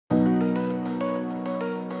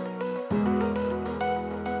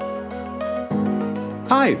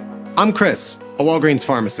Hi, I'm Chris, a Walgreens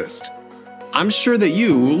pharmacist. I'm sure that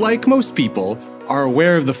you, like most people, are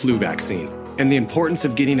aware of the flu vaccine and the importance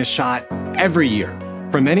of getting a shot every year.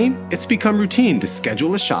 For many, it's become routine to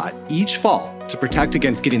schedule a shot each fall to protect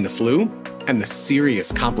against getting the flu and the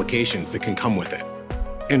serious complications that can come with it.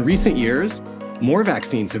 In recent years, more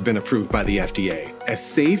vaccines have been approved by the FDA as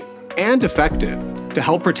safe and effective to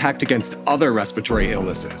help protect against other respiratory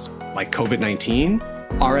illnesses like COVID-19,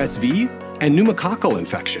 RSV, and pneumococcal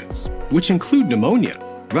infections, which include pneumonia.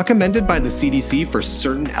 Recommended by the CDC for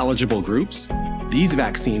certain eligible groups, these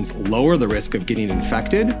vaccines lower the risk of getting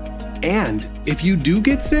infected, and if you do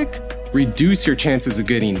get sick, reduce your chances of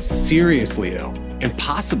getting seriously ill and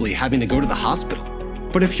possibly having to go to the hospital.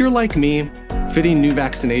 But if you're like me, fitting new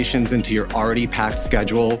vaccinations into your already packed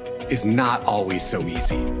schedule is not always so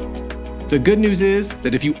easy. The good news is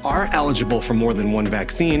that if you are eligible for more than one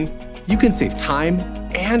vaccine, you can save time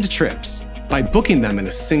and trips by booking them in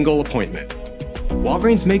a single appointment.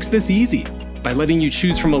 Walgreens makes this easy by letting you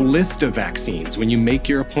choose from a list of vaccines when you make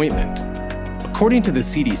your appointment. According to the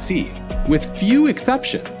CDC, with few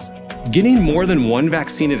exceptions, getting more than one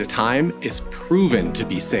vaccine at a time is proven to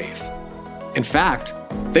be safe. In fact,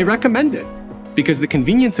 they recommend it because the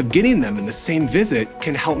convenience of getting them in the same visit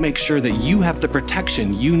can help make sure that you have the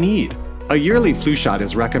protection you need. A yearly flu shot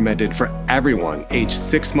is recommended for everyone aged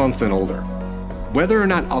 6 months and older. Whether or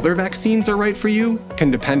not other vaccines are right for you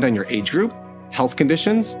can depend on your age group, health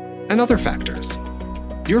conditions, and other factors.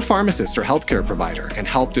 Your pharmacist or healthcare provider can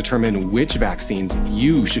help determine which vaccines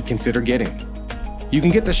you should consider getting. You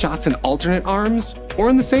can get the shots in alternate arms or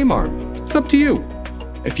in the same arm. It's up to you.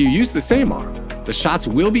 If you use the same arm, the shots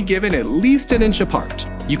will be given at least an inch apart.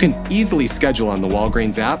 You can easily schedule on the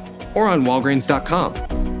Walgreens app or on walgreens.com.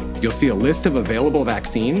 You'll see a list of available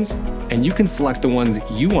vaccines, and you can select the ones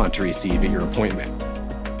you want to receive at your appointment.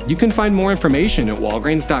 You can find more information at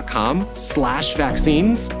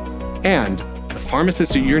walgreens.com/vaccines, and the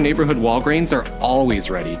pharmacists at your neighborhood Walgreens are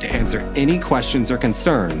always ready to answer any questions or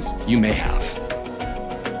concerns you may have.